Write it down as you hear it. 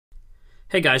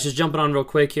Hey guys, just jumping on real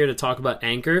quick here to talk about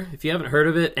Anchor. If you haven't heard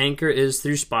of it, Anchor is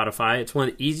through Spotify. It's one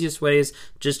of the easiest ways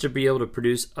just to be able to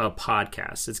produce a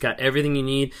podcast. It's got everything you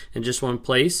need in just one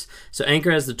place. So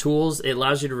Anchor has the tools. It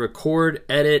allows you to record,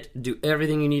 edit, do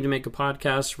everything you need to make a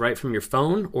podcast right from your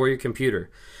phone or your computer.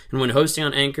 And when hosting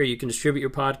on Anchor, you can distribute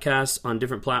your podcasts on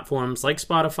different platforms like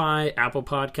Spotify, Apple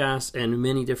Podcasts, and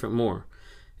many different more.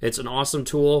 It's an awesome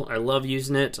tool. I love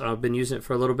using it. I've been using it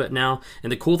for a little bit now.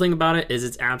 And the cool thing about it is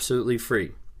it's absolutely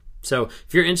free. So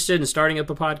if you're interested in starting up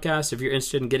a podcast, if you're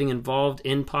interested in getting involved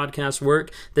in podcast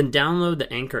work, then download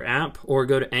the Anchor app or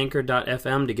go to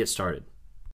anchor.fm to get started.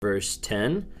 Verse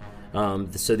 10.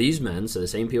 So these men, so the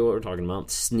same people we're talking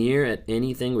about, sneer at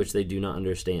anything which they do not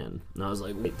understand. And I was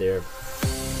like, wait there.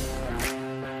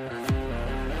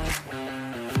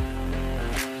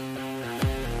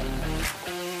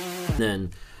 Then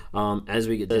as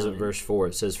we get down to verse 4,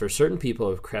 it says, "For certain people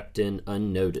have crept in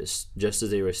unnoticed, just as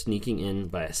they were sneaking in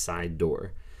by a side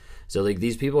door." So like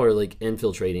these people are like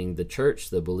infiltrating the church,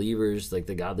 the believers, like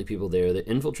the godly people there. They're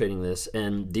infiltrating this,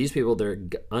 and these people, they're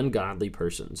ungodly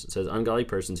persons. It says ungodly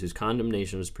persons whose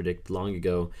condemnation was predicted long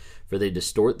ago, for they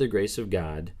distort the grace of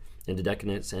God into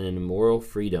decadence and an immoral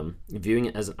freedom, viewing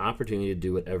it as an opportunity to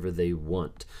do whatever they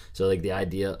want. So like the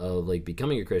idea of like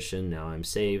becoming a Christian, now I'm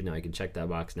saved, now I can check that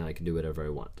box, now I can do whatever I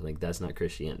want. Like that's not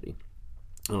Christianity.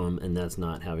 And that's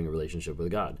not having a relationship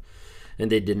with God.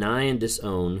 And they deny and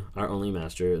disown our only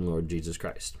Master and Lord Jesus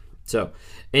Christ. So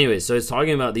anyways, so it's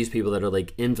talking about these people that are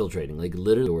like infiltrating, like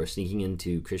literally or sneaking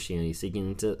into Christianity,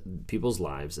 sneaking into people's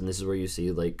lives. And this is where you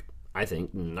see like, I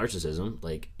think, narcissism,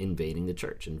 like invading the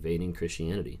church, invading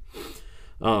Christianity.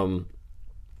 So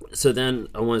then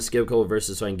I want to skip a couple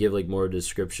verses so I can give like more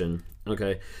description.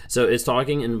 Okay, so it's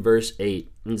talking in verse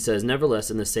 8 and it says,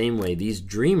 "Nevertheless, in the same way, these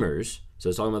dreamers," so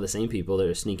it's talking about the same people that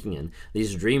are sneaking in,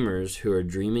 "these dreamers who are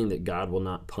dreaming that God will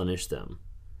not punish them."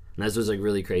 And that's what's like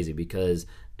really crazy, because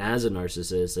as a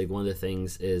narcissist, like one of the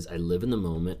things is I live in the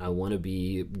moment. I want to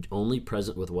be only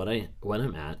present with what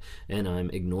I'm at, and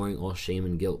I'm ignoring all shame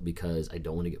and guilt because I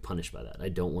don't want to get punished by that. I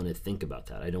don't want to think about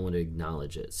that. I don't want to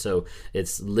acknowledge it. So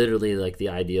it's literally like the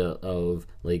idea of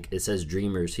like, it says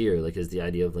dreamers here, like is the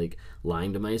idea of like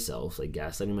lying to myself, like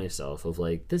gaslighting myself of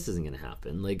like, this isn't going to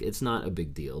happen. Like it's not a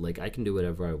big deal. Like I can do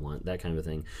whatever I want, that kind of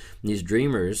thing. And these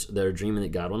dreamers that are dreaming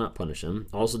that God will not punish them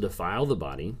also defile the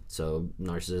body. So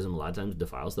narcissism a lot of times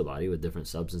defiles the body with different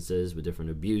substances, with different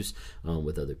abuse,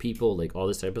 with other people, like all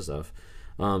this type of stuff,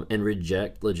 and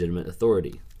reject legitimate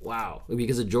authority. Wow.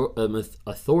 Because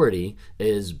authority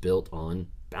is built on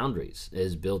boundaries,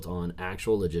 is built on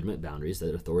actual legitimate boundaries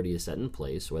that authority is set in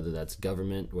place, whether that's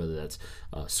government, whether that's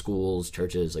schools,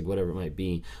 churches, like whatever it might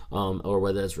be, or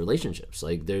whether that's relationships.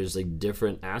 Like there's like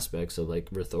different aspects of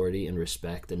like authority and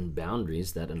respect and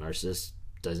boundaries that a narcissist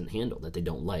doesn't handle, that they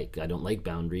don't like. I don't like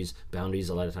boundaries. Boundaries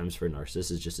a lot of times for a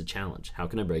narcissist is just a challenge. How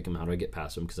can I break them? How do I get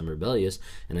past them? Because I'm rebellious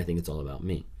and I think it's all about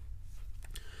me.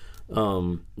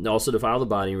 Also defile the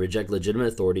body, reject legitimate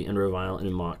authority, and revile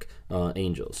and mock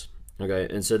angels.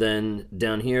 Okay, and so then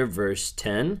down here, verse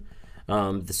 10,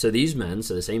 so these men,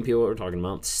 so the same people we're talking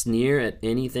about, sneer at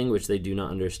anything which they do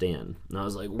not understand. And I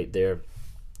was like, wait there.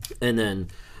 And then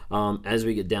as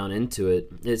we get down into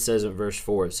it, it says in verse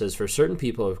 4, it says, "For certain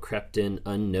people have crept in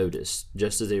unnoticed,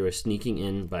 just as they were sneaking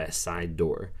in by a side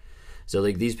door." So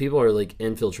like these people are like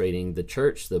infiltrating the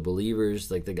church, the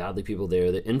believers, like the godly people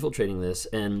there. They're infiltrating this,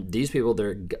 and these people,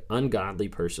 they're ungodly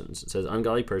persons. It says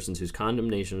ungodly persons whose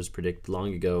condemnation was predicted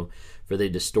long ago, for they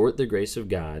distort the grace of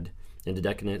God into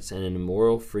decadence and an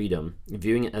immoral freedom,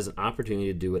 viewing it as an opportunity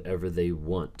to do whatever they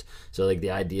want. So like the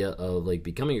idea of like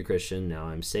becoming a Christian, now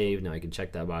I'm saved, now I can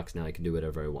check that box, now I can do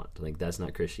whatever I want. Like that's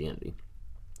not Christianity.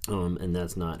 And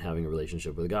that's not having a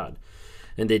relationship with God.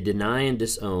 And they deny and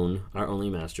disown our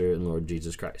only Master and Lord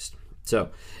Jesus Christ.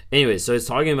 So anyways, so it's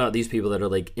talking about these people that are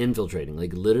like infiltrating,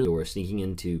 like literally or sneaking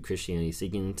into Christianity,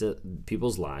 sneaking into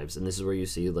people's lives. And this is where you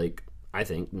see like, I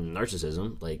think,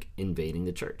 narcissism, like invading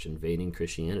the church, invading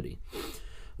Christianity.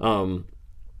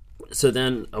 So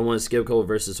then I want to skip a couple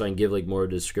verses so I can give like more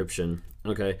description.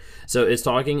 Okay, so it's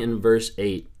talking in verse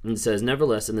 8 and it says,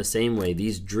 "Nevertheless, in the same way,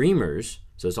 these dreamers,"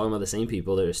 so it's talking about the same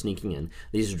people that are sneaking in,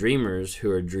 "these dreamers who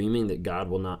are dreaming that God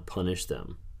will not punish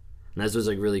them." And that's what's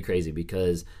like really crazy,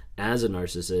 because as a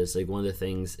narcissist, like one of the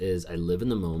things is I live in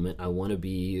the moment. I want to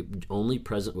be only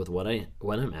present with what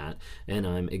I'm at, and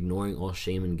I'm ignoring all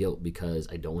shame and guilt because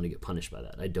I don't want to get punished by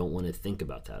that. I don't want to think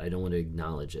about that. I don't want to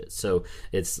acknowledge it. So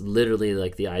it's literally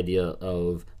like the idea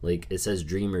of, like, it says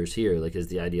dreamers here, like, is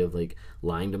the idea of like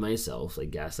lying to myself, like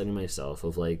gaslighting myself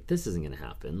of like, this isn't going to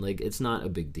happen. Like, it's not a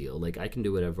big deal. Like, I can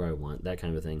do whatever I want, that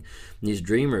kind of thing. And these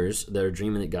dreamers that are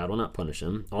dreaming that God will not punish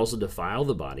them also defile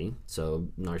the body. So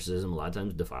narcissism a lot of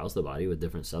times defiles the body with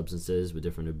different substances, with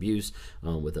different abuse,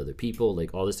 with other people,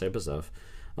 like all this type of stuff,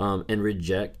 and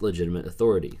reject legitimate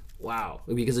authority. Wow.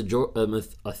 Because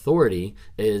authority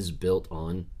is built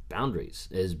on boundaries,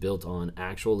 is built on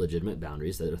actual legitimate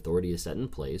boundaries that authority is set in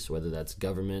place, whether that's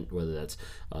government, whether that's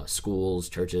schools,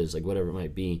 churches, like whatever it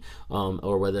might be,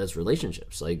 or whether that's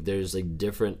relationships. Like, there's like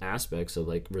different aspects of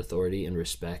like authority and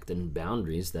respect and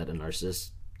boundaries that a narcissist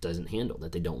doesn't handle,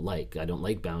 that they don't like. I don't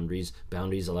like boundaries.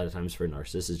 Boundaries a lot of times for a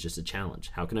narcissist is just a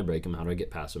challenge. How can I break them? How do I get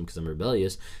past them? Because I'm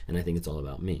rebellious and I think it's all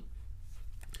about me.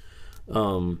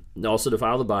 Also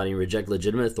defile the body, reject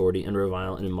legitimate authority, and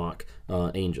revile and mock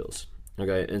angels.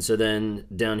 Okay, and so then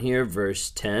down here,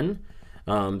 verse 10,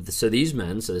 so these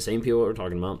men, so the same people we're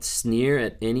talking about, sneer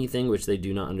at anything which they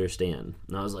do not understand.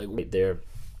 And I was like, wait there.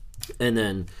 And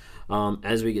then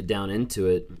as we get down into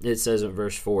it, it says in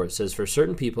verse 4, it says, for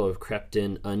certain people have crept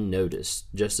in unnoticed,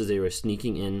 just as they were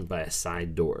sneaking in by a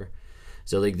side door.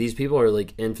 So like these people are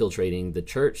like infiltrating the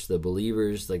church, the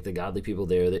believers, like the godly people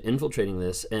there. They're infiltrating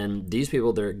this, and these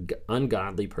people, they're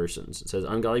ungodly persons. It says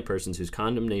ungodly persons whose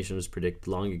condemnation was predicted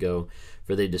long ago,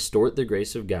 for they distort the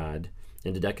grace of God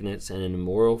into decadence and an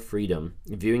immoral freedom,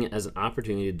 viewing it as an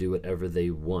opportunity to do whatever they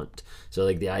want. So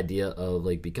like the idea of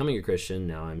like becoming a Christian,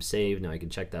 now I'm saved, now I can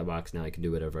check that box, now I can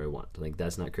do whatever I want. Like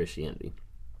that's not Christianity,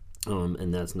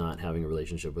 and that's not having a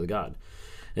relationship with God.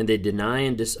 And they deny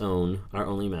and disown our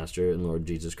only Master and Lord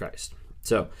Jesus Christ.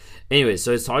 So anyway,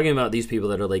 so it's talking about these people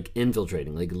that are like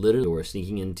infiltrating, like literally or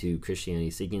sneaking into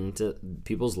Christianity, sneaking into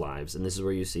people's lives. And this is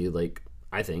where you see, like,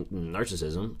 I think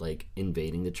narcissism, like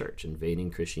invading the church,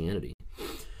 invading Christianity.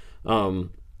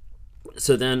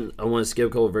 So then I want to skip a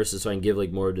couple of verses so I can give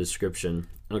like more description.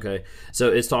 Okay, so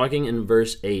it's talking in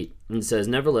verse 8 and it says,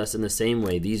 nevertheless, in the same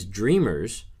way, these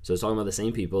dreamers, so it's talking about the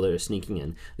same people that are sneaking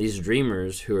in, these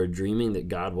dreamers who are dreaming that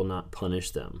God will not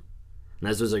punish them. And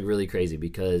that's what's like really crazy,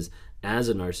 because as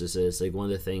a narcissist, like one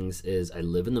of the things is I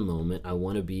live in the moment. I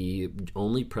want to be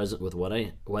only present with what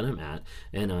I'm at,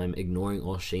 and I'm ignoring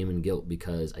all shame and guilt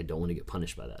because I don't want to get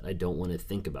punished by that. I don't want to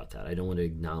think about that. I don't want to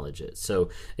acknowledge it. So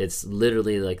it's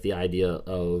literally like the idea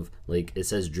of, like, it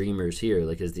says dreamers here,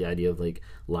 like, is the idea of like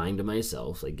lying to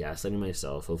myself, like gaslighting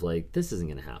myself of like, this isn't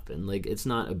going to happen. Like, it's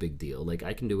not a big deal. Like,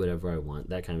 I can do whatever I want,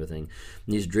 that kind of thing.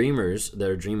 And these dreamers that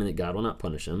are dreaming that God will not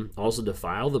punish them also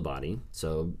defile the body.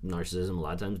 So narcissism a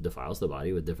lot of times defiles the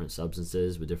body with different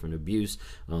substances, with different abuse,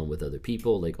 with other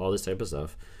people, like all this type of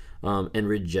stuff, and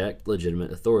reject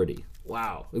legitimate authority.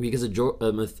 Wow. Because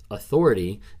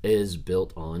authority is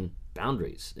built on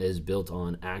boundaries, is built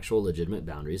on actual legitimate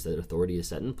boundaries that authority is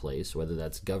set in place, whether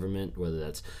that's government, whether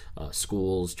that's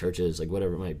schools, churches, like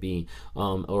whatever it might be,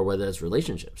 or whether that's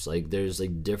relationships. Like there's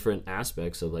like different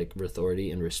aspects of like authority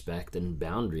and respect and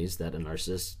boundaries that a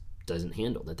narcissist doesn't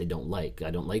handle, that they don't like.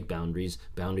 I don't like boundaries.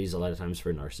 Boundaries a lot of times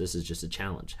for a narcissist is just a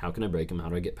challenge. How can I break them? How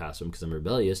do I get past them? Because I'm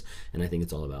rebellious and I think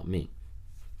it's all about me.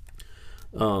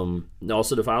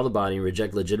 Also defile the body,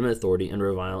 reject legitimate authority, and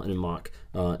revile and mock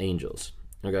angels.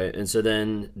 Okay, and so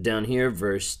then down here,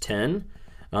 verse 10,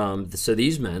 so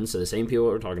these men, so the same people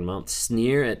we're talking about,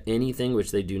 sneer at anything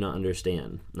which they do not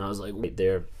understand. And I was like, wait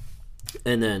there.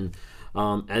 And then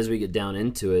as we get down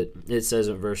into it, it says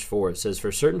in verse 4, it says,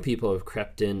 for certain people have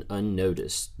crept in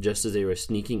unnoticed, just as they were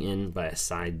sneaking in by a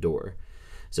side door.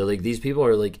 So like these people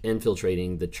are like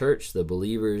infiltrating the church, the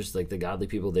believers, like the godly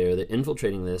people there. They're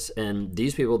infiltrating this, and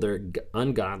these people, they're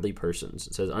ungodly persons.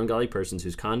 It says ungodly persons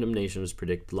whose condemnation was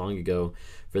predicted long ago,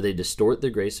 for they distort the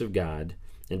grace of God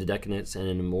into decadence and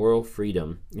an immoral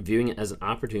freedom, viewing it as an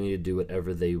opportunity to do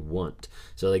whatever they want.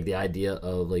 So like the idea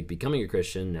of like becoming a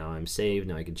Christian, now I'm saved,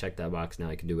 now I can check that box, now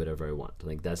I can do whatever I want.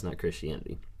 Like that's not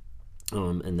Christianity,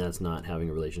 and that's not having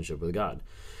a relationship with God.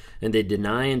 And they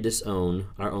deny and disown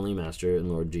our only Master and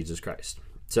Lord Jesus Christ.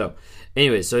 So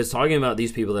anyway, so it's talking about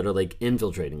these people that are like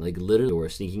infiltrating, like literally or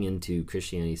sneaking into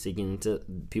Christianity, sneaking into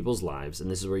people's lives. And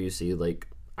this is where you see, like,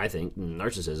 I think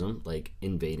narcissism, like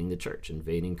invading the church,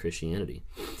 invading Christianity.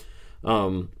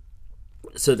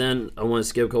 So then I want to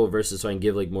skip a couple of verses so I can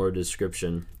give like more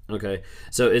description. Okay,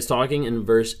 so it's talking in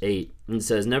verse 8 and it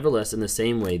says, nevertheless, in the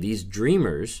same way, these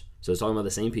dreamers, so it's talking about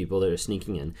the same people that are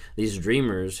sneaking in, these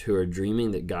dreamers who are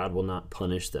dreaming that God will not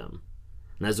punish them.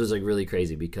 And that's what's like really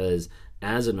crazy, because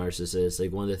as a narcissist,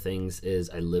 like one of the things is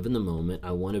I live in the moment.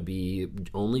 I want to be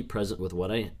only present with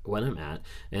what I'm at,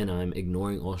 and I'm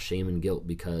ignoring all shame and guilt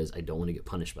because I don't want to get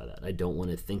punished by that. I don't want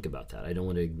to think about that. I don't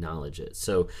want to acknowledge it.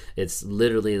 So it's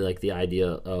literally like the idea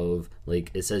of,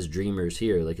 like, it says dreamers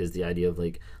here, like, is the idea of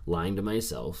like lying to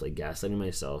myself, like gaslighting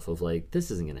myself of like, this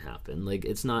isn't going to happen. Like,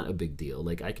 it's not a big deal.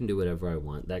 Like, I can do whatever I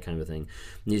want, that kind of thing.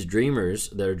 And these dreamers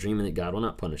that are dreaming that God will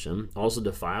not punish them also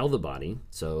defile the body.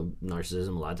 So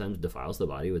narcissism a lot of times defiles the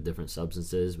body with different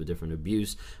substances, with different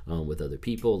abuse, with other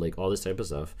people, like all this type of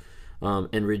stuff,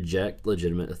 and reject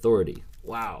legitimate authority.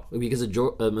 Wow. Because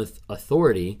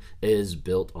authority is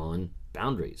built on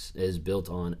boundaries, is built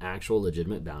on actual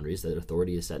legitimate boundaries that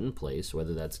authority is set in place,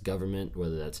 whether that's government,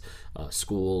 whether that's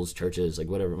schools, churches, like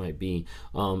whatever it might be,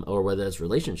 or whether that's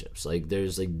relationships. Like,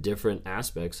 there's like different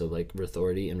aspects of like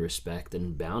authority and respect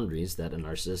and boundaries that a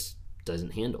narcissist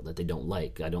doesn't handle, that they don't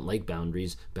like. I don't like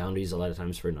boundaries. Boundaries a lot of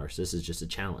times for a narcissist is just a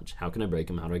challenge. How can I break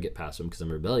them? How do I get past them? Because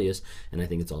I'm rebellious and I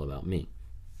think it's all about me.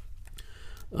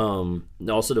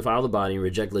 Also defile the body,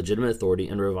 reject legitimate authority,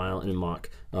 and revile and mock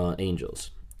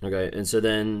angels. Okay, and so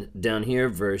then down here,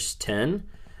 verse 10,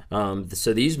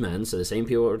 so these men, so the same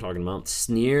people we're talking about,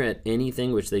 sneer at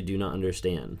anything which they do not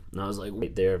understand. And I was like,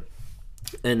 wait there.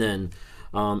 And then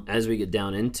as we get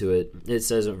down into it, it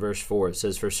says in verse 4, it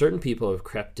says, for certain people have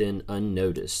crept in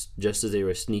unnoticed, just as they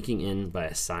were sneaking in by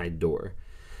a side door.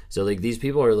 So like these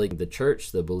people are like the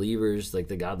church, the believers, like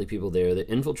the godly people there, they're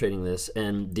infiltrating this.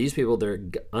 And these people, they're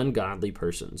ungodly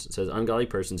persons. It says ungodly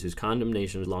persons whose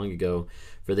condemnation was long ago,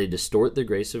 for they distort the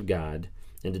grace of God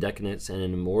into decadence and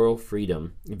an immoral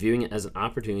freedom, viewing it as an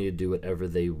opportunity to do whatever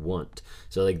they want.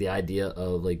 So like the idea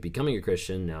of like becoming a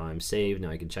Christian, now I'm saved,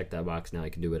 now I can check that box, now I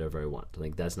can do whatever I want.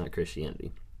 Like, that's not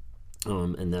Christianity.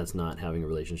 And that's not having a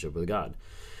relationship with God.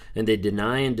 And they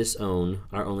deny and disown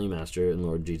our only master and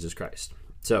Lord Jesus Christ.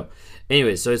 So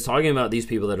anyway, so it's talking about these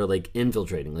people that are like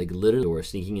infiltrating, like literally, or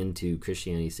sneaking into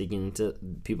Christianity, sneaking into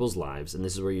people's lives. And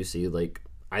this is where you see, like,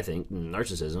 I think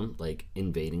narcissism, like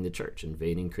invading the church,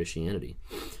 invading Christianity.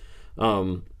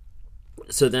 So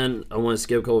then I want to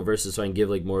skip a couple verses so I can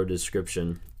give like more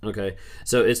description. Okay,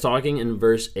 so it's talking in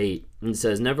verse 8, and it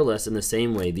says, nevertheless, in the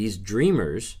same way, these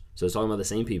dreamers, so it's talking about the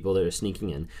same people that are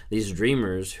sneaking in, these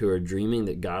dreamers who are dreaming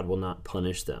that God will not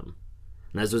punish them.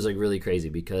 And that's what's like really crazy,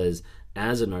 because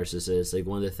as a narcissist, like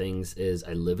one of the things is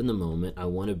I live in the moment. I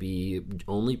want to be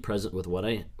only present with what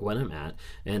I'm at,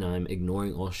 and I'm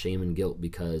ignoring all shame and guilt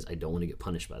because I don't want to get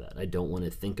punished by that. I don't want to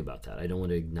think about that. I don't want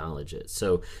to acknowledge it.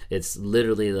 So it's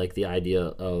literally like the idea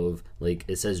of, like,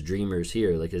 it says dreamers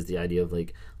here, like, is the idea of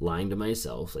like lying to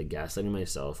myself, like gaslighting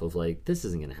myself of like, this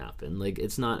isn't going to happen. Like,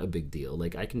 it's not a big deal.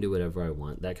 Like, I can do whatever I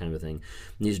want, that kind of thing.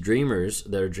 And these dreamers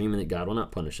that are dreaming that God will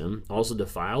not punish them also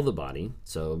defile the body.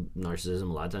 So narcissism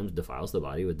a lot of times defiles the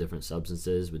body with different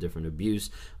substances, with different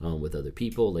abuse, with other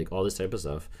people, like all this type of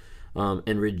stuff,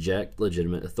 and reject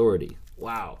legitimate authority.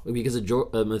 Wow. Because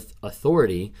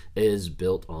authority is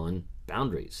built on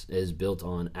boundaries, is built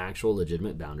on actual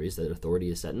legitimate boundaries that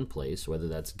authority is set in place, whether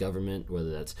that's government,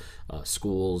 whether that's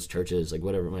schools, churches, like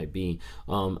whatever it might be,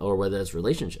 or whether that's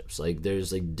relationships. Like,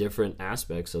 there's like different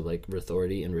aspects of like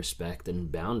authority and respect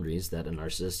and boundaries that a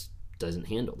narcissist doesn't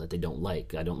handle, that they don't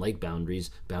like. I don't like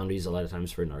boundaries. Boundaries a lot of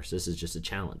times for a narcissist is just a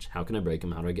challenge. How can I break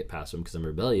them? How do I get past them? Because I'm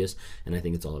rebellious and I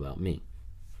think it's all about me.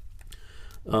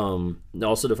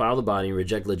 Also defile the body,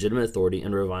 reject legitimate authority,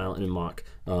 and revile and mock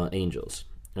angels.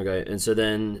 Okay, and so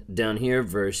then down here,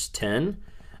 verse 10,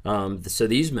 so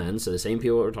these men, so the same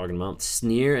people we're talking about,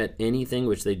 sneer at anything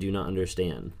which they do not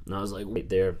understand. And I was like, wait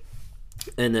there.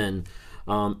 And then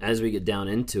as we get down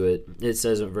into it, it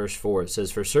says in verse 4, it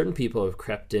says, for certain people have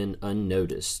crept in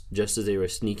unnoticed, just as they were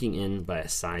sneaking in by a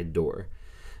side door.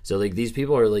 So like these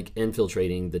people are like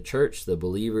infiltrating the church, the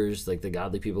believers, like the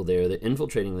godly people there, they're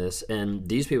infiltrating this. And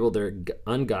these people, they're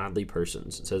ungodly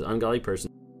persons. It says ungodly persons.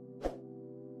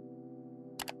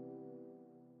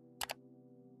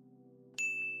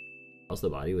 The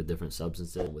body with different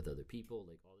substances, with other people,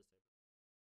 like all